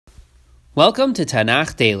Welcome to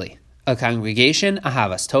Tanakh Daily, a Congregation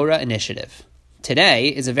Ahavas Torah initiative. Today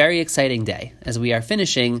is a very exciting day as we are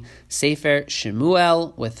finishing Sefer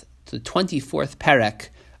Shemuel with the 24th Perek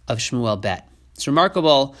of Shmuel Bet. It's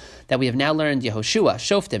remarkable that we have now learned Yehoshua,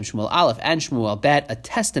 Shoftim, Shmuel Aleph, and Shmuel Bet, a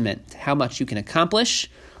testament to how much you can accomplish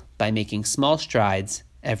by making small strides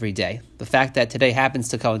every day. The fact that today happens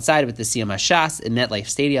to coincide with the Siyum HaShas in MetLife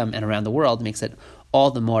Stadium and around the world makes it all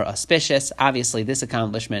the more auspicious. Obviously, this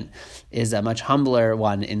accomplishment is a much humbler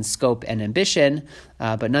one in scope and ambition,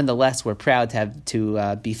 but nonetheless, we're proud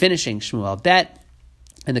to be finishing Shmuel Bet,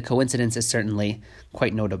 and the coincidence is certainly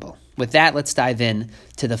quite notable. With that, let's dive in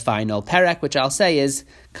to the final Perek, which I'll say is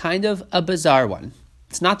kind of a bizarre one.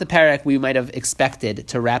 It's not the Perek we might have expected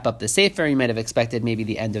to wrap up the Sefer. You might have expected maybe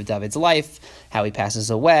the end of David's life, how he passes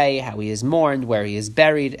away, how he is mourned, where he is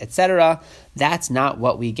buried, etc. That's not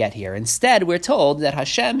what we get here. Instead, we're told that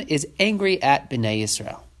Hashem is angry at Bnei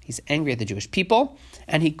Yisrael. He's angry at the Jewish people,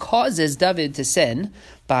 and he causes David to sin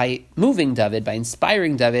by moving David, by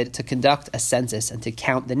inspiring David to conduct a census and to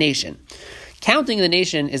count the nation. Counting the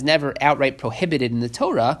nation is never outright prohibited in the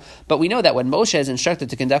Torah, but we know that when Moshe is instructed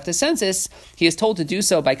to conduct a census, he is told to do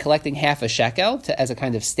so by collecting half a shekel as a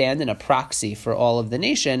kind of stand-in, a proxy for all of the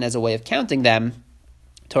nation as a way of counting them.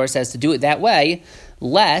 Torah says to do it that way,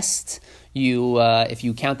 lest you, if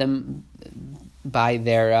you count them by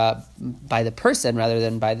the person rather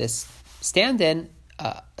than by this stand-in,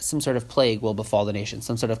 some sort of plague will befall the nation,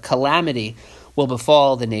 some sort of calamity will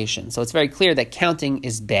befall the nation. So it's very clear that counting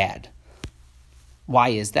is bad. Why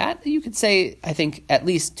is that? You could say, I think, at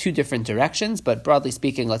least two different directions, but broadly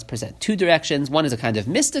speaking, let's present two directions. One is a kind of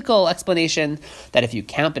mystical explanation that if you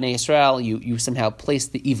count Bnei Yisrael, you somehow place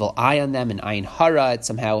the evil eye on them, an ayin hara. It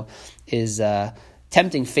somehow is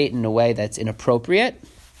tempting fate in a way that's inappropriate.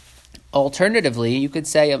 Alternatively, you could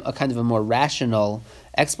say a kind of a more rational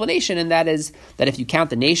explanation, and that is that if you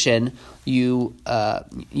count the nation, you're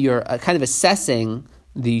kind of assessing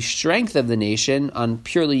the strength of the nation on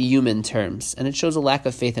purely human terms. And it shows a lack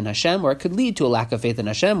of faith in Hashem, or it could lead to a lack of faith in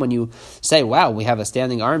Hashem when you say, wow, we have a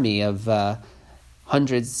standing army of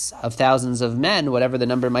hundreds of thousands of men, whatever the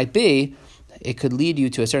number might be. It could lead you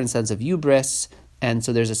to a certain sense of hubris, and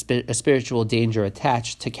so there's a spiritual danger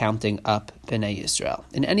attached to counting up Bnei Yisrael.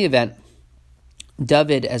 In any event,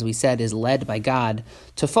 David, as we said, is led by God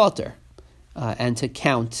to falter and to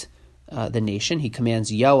count the nation. He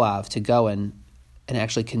commands Yoav to go and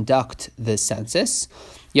actually conduct the census.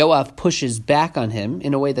 Yoav pushes back on him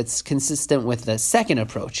in a way that's consistent with the second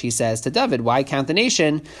approach. He says to David, why count the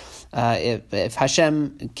nation? If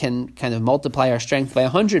Hashem can kind of multiply our strength by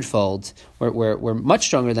 100-fold, we're much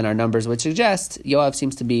stronger than our numbers would suggest. Yoav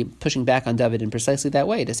seems to be pushing back on David in precisely that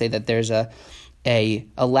way, to say that there's a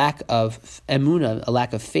lack of emunah, a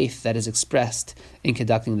lack of faith that is expressed in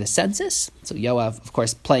conducting the census. So Yoav, of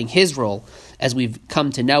course, playing his role as we've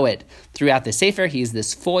come to know it throughout the Sefer. He's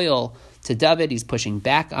this foil to David. He's pushing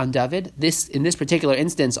back on David. In this particular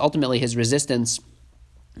instance, ultimately his resistance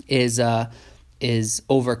is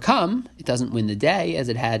overcome. It doesn't win the day as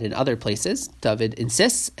it had in other places. David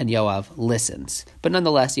insists and Yoav listens. But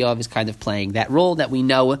nonetheless, Yoav is kind of playing that role that we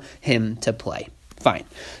know him to play. Fine.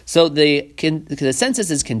 So the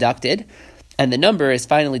census is conducted, and the number is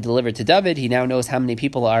finally delivered to David. He now knows how many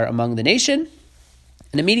people are among the nation,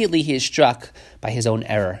 and immediately he is struck by his own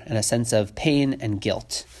error and a sense of pain and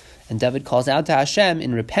guilt. And David calls out to Hashem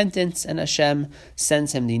in repentance, and Hashem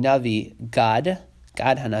sends him the Navi Gad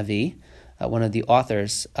Hanavi, one of the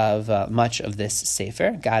authors of much of this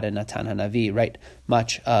Sefer. Gad and Natan Hanavi write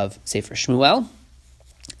much of Sefer Shmuel,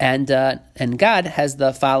 and Gad has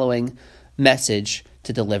the following message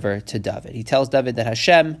to deliver to David. He tells David that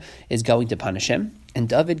Hashem is going to punish him, and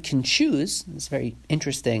David can choose, this very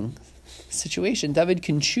interesting situation, David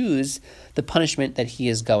can choose the punishment that he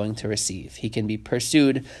is going to receive. He can be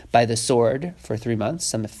pursued by the sword for 3 months.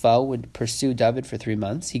 Some foe would pursue David for 3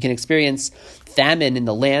 months. He can experience famine in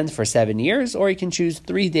the land for 7 years, or he can choose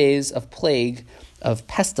 3 days of plague, of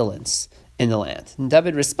pestilence in the land. And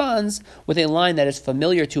David responds with a line that is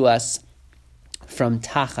familiar to us from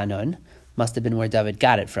Tachanun. Must have been where David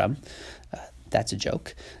got it from. That's a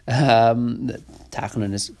joke.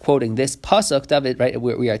 Tachanun is quoting this pasuk. David, right?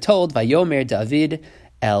 We are told, "Vayomer David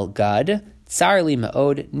el Gad, tsar li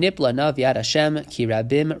ma'od, nipla nav yad Hashem ki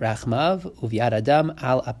rabim rachmav uvyad adam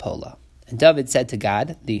al apola." And David said to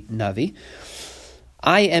God, the Navi,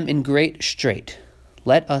 "I am in great strait.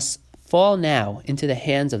 Let us fall now into the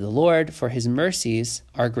hands of the Lord, for His mercies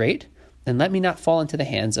are great, and let me not fall into the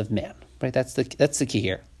hands of man." Right? That's the key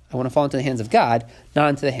here. I want to fall into the hands of God, not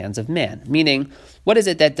into the hands of man. Meaning, what is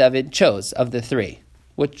it that David chose of the three?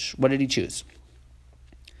 What did he choose?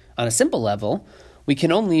 on a simple level, we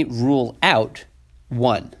can only rule out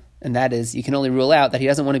one. And that is, you can only rule out that he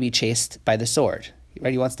doesn't want to be chased by the sword.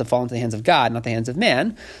 Right? He wants to fall into the hands of God, not the hands of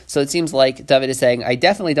man. So it seems like David is saying, I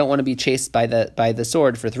definitely don't want to be chased by the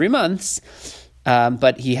sword for 3 months,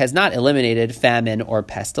 but he has not eliminated famine or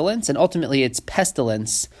pestilence. And ultimately, it's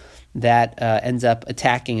pestilence that ends up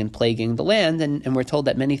attacking and plaguing the land. And we're told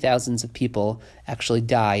that many thousands of people actually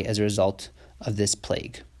die as a result of this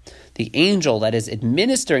plague. The angel that is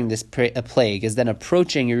administering this plague is then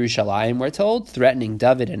approaching Yerushalayim, we're told, threatening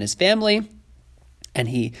David and his family. And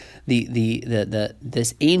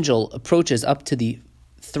this angel approaches up to the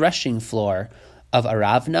threshing floor of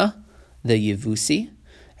Aravna, the Yevusi,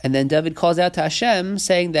 and then David calls out to Hashem,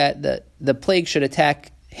 saying that the plague should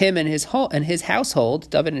attack him and his household,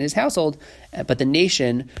 David and his household, but the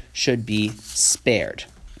nation should be spared.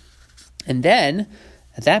 And then,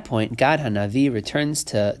 at that point, Gad HaNavi returns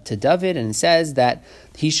to David and says that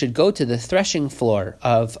he should go to the threshing floor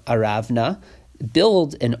of Aravna,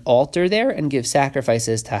 build an altar there, and give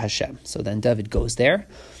sacrifices to Hashem. So then David goes there.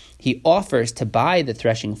 He offers to buy the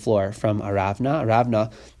threshing floor from Aravna.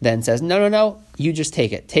 Aravna then says, no, you just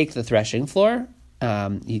take it. Take the threshing floor.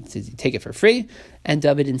 You take it for free. And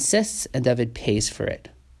David insists, and David pays for it.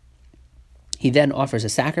 He then offers a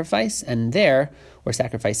sacrifice, and there, where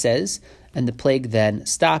sacrifice is, and the plague then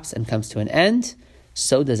stops and comes to an end.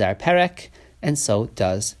 So does our Perek, and so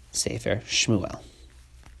does Sefer Shmuel.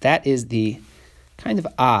 That is the kind of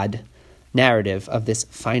odd narrative of this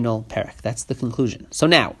final Perek. That's the conclusion. So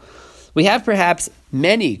now, we have perhaps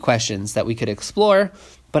many questions that we could explore,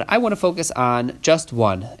 but I want to focus on just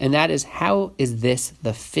one, and that is, how is this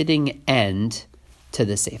the fitting end to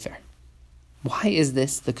the Sefer? Why is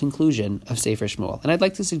this the conclusion of Sefer Shmuel? And I'd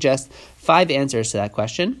like to suggest 5 answers to that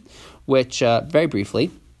question, which, very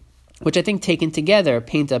briefly, which I think taken together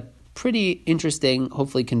paint a pretty interesting,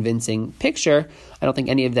 hopefully convincing picture. I don't think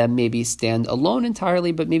any of them maybe stand alone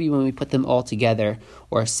entirely, but maybe when we put them all together,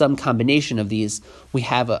 or some combination of these, we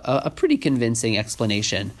have a pretty convincing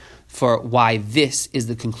explanation for why this is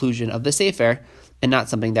the conclusion of the Sefer, and not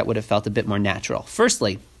something that would have felt a bit more natural.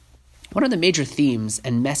 Firstly, one of the major themes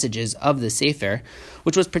and messages of the Sefer,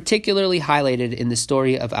 which was particularly highlighted in the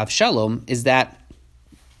story of Avshalom, is that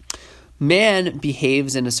man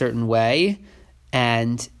behaves in a certain way,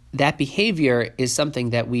 and that behavior is something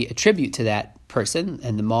that we attribute to that person,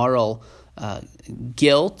 and the moral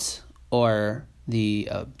guilt or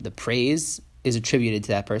the praise is attributed to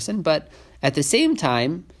that person. But at the same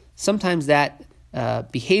time, sometimes that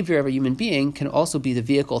behavior of a human being can also be the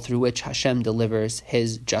vehicle through which Hashem delivers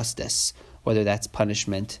his justice, whether that's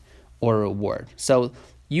punishment or reward. So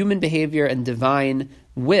human behavior and divine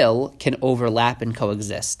will can overlap and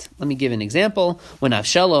coexist. Let me give an example. When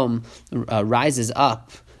Avshalom rises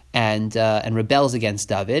up and rebels against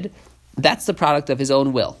David, that's the product of his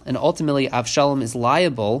own will. And ultimately, Avshalom is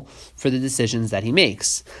liable for the decisions that he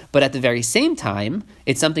makes. But at the very same time,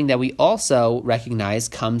 it's something that we also recognize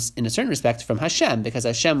comes, in a certain respect, from Hashem, because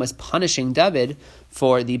Hashem was punishing David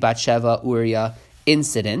for the Bathsheba Uriah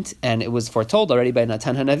incident, and it was foretold already by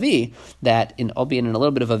Natan HaNavi that, albeit in a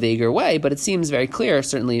little bit of a vaguer way, but it seems very clear,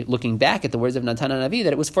 certainly looking back at the words of Natan HaNavi,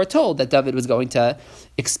 that it was foretold that David was going to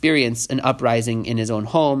experience an uprising in his own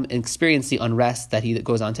home and experience the unrest that he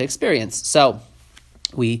goes on to experience. So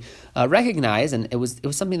we recognize, and it was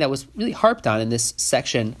something that was really harped on in this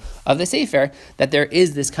section of the Sefer, that there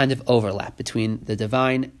is this kind of overlap between the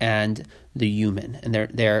divine and the human, and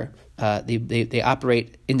they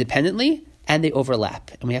operate independently, and they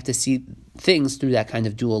overlap, and we have to see things through that kind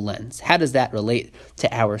of dual lens. How does that relate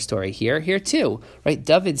to our story here? Here too, right?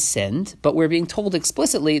 David sinned, but we're being told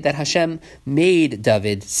explicitly that Hashem made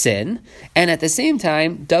David sin, and at the same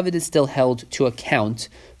time, David is still held to account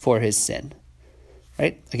for his sin.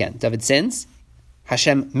 Right? Again, David sins,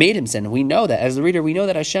 Hashem made him sin. We know that. As the reader, we know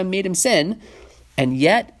that Hashem made him sin, and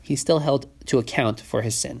yet he's still held to account for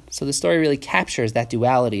his sin. So the story really captures that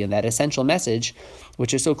duality and that essential message,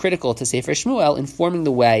 which is so critical to Sefer Shmuel, informing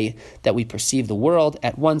the way that we perceive the world,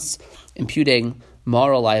 at once imputing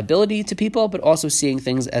moral liability to people, but also seeing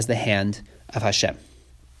things as the hand of Hashem.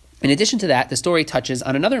 In addition to that, the story touches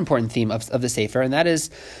on another important theme of the Sefer, and that is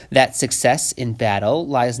that success in battle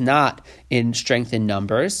lies not in strength in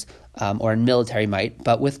numbers or in military might,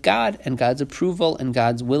 but with God and God's approval and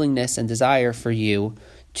God's willingness and desire for you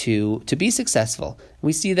to be successful.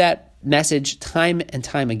 We see that message time and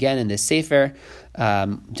time again in this Sefer.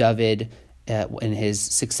 David, in his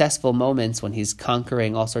successful moments when he's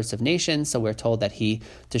conquering all sorts of nations, so we're told that he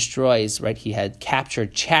destroys, right? He had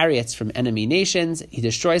captured chariots from enemy nations. He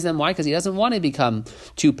destroys them. Why? Because he doesn't want to become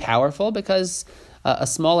too powerful, because a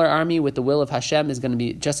smaller army with the will of Hashem is going to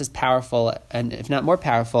be just as powerful, and if not more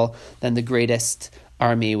powerful, than the greatest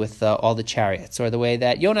army with all the chariots. Or the way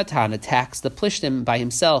that Yonatan attacks the Plishtim by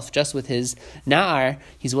himself, just with his Na'ar.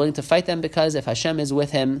 He's willing to fight them because if Hashem is with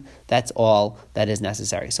him, that's all that is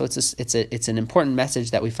necessary. So it's an important message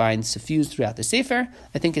that we find suffused throughout the Sefer.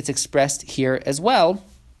 I think it's expressed here as well.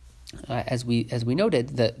 As we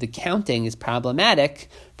noted, the counting is problematic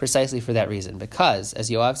precisely for that reason, because, as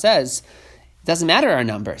Yoav says, it doesn't matter our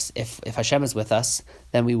numbers. If Hashem is with us,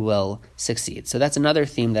 then we will succeed. So that's another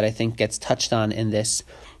theme that I think gets touched on in this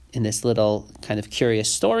little kind of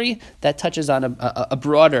curious story that touches on a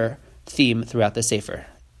broader theme throughout the Sefer.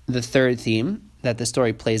 The third theme that the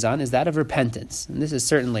story plays on is that of repentance, and this is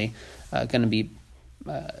certainly going to be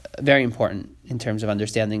very important in terms of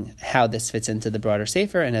understanding how this fits into the broader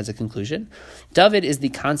Sefer. And as a conclusion, David is the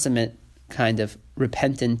consummate kind of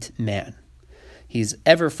repentant man. He's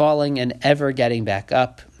ever falling and ever getting back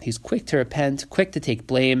up. He's quick to repent, quick to take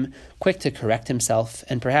blame, quick to correct himself.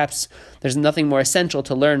 And perhaps there's nothing more essential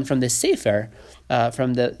to learn from this Sefer,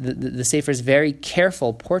 from the Sefer's very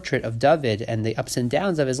careful portrait of David and the ups and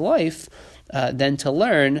downs of his life, than to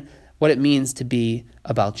learn what it means to be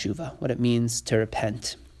a Baal Tshuva, what it means to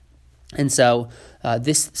repent. And so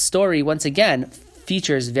this story, once again,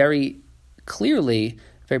 features very clearly,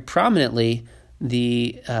 very prominently,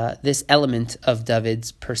 this element of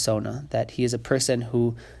David's persona, that he is a person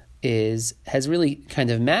who has really kind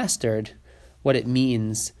of mastered what it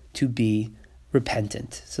means to be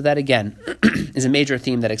repentant. So that, again, is a major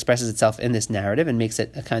theme that expresses itself in this narrative and makes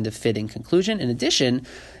it a kind of fitting conclusion. In addition,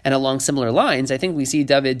 and along similar lines, I think we see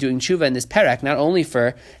David doing tshuva in this parak, not only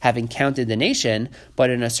for having counted the nation, but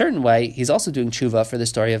in a certain way, he's also doing tshuva for the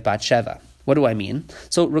story of Bathsheba. What do I mean?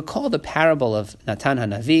 So recall the parable of Natan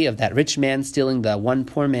HaNavi, of that rich man stealing the one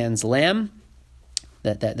poor man's lamb,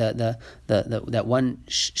 that one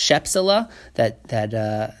shepsela that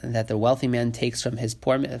the wealthy man takes from his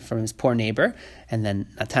poor neighbor, and then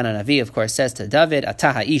Natan HaNavi, of course, says to David,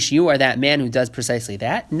 "Atah ha'ish, you are that man who does precisely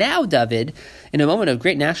that." Now David, in a moment of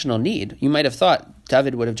great national need, you might have thought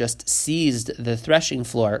David would have just seized the threshing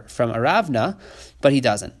floor from Aravna, but he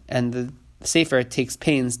doesn't, and the Sefer takes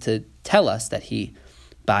pains to tell us that he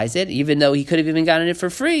buys it, even though he could have even gotten it for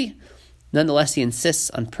free. Nonetheless, he insists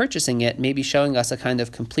on purchasing it, maybe showing us a kind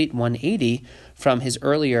of complete 180 from his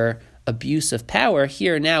earlier abuse of power.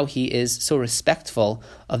 Here now he is so respectful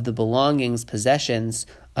of the belongings, possessions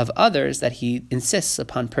of others that he insists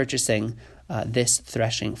upon purchasing this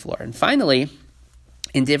threshing floor. And finally,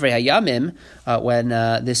 in Divrei Hayamim, when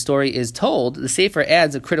this story is told, the Sefer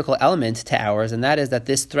adds a critical element to ours, and that is that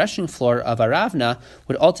this threshing floor of Aravna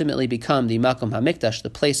would ultimately become the Makom HaMikdash, the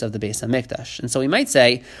place of the Beis HaMikdash. And so we might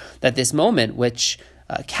say that this moment, which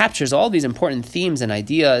captures all these important themes and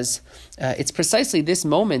ideas, it's precisely this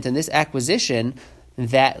moment and this acquisition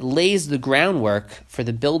that lays the groundwork for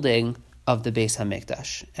the building of the Beis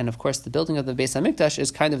HaMikdash. And of course, the building of the Beis HaMikdash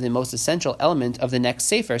is kind of the most essential element of the next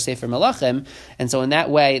Sefer, Sefer Melachim. And so in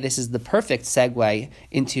that way, this is the perfect segue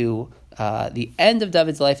into the end of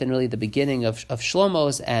David's life and really the beginning of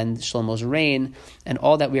Shlomo's and Shlomo's reign and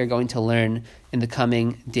all that we are going to learn in the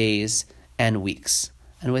coming days and weeks.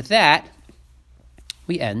 And with that,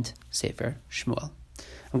 we end Sefer Shmuel.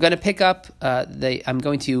 I'm going to pick up, I'm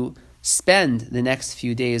going to spend the next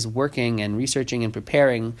few days working and researching and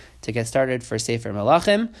preparing to get started for Sefer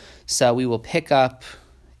Melachim. So we will pick up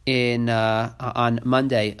on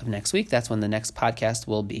Monday of next week. That's when the next podcast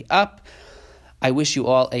will be up. I wish you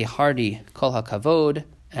all a hearty Kol HaKavod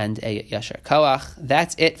and a Yashar Koach.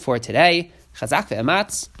 That's it for today. Chazak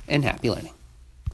ve'ematz, and happy learning.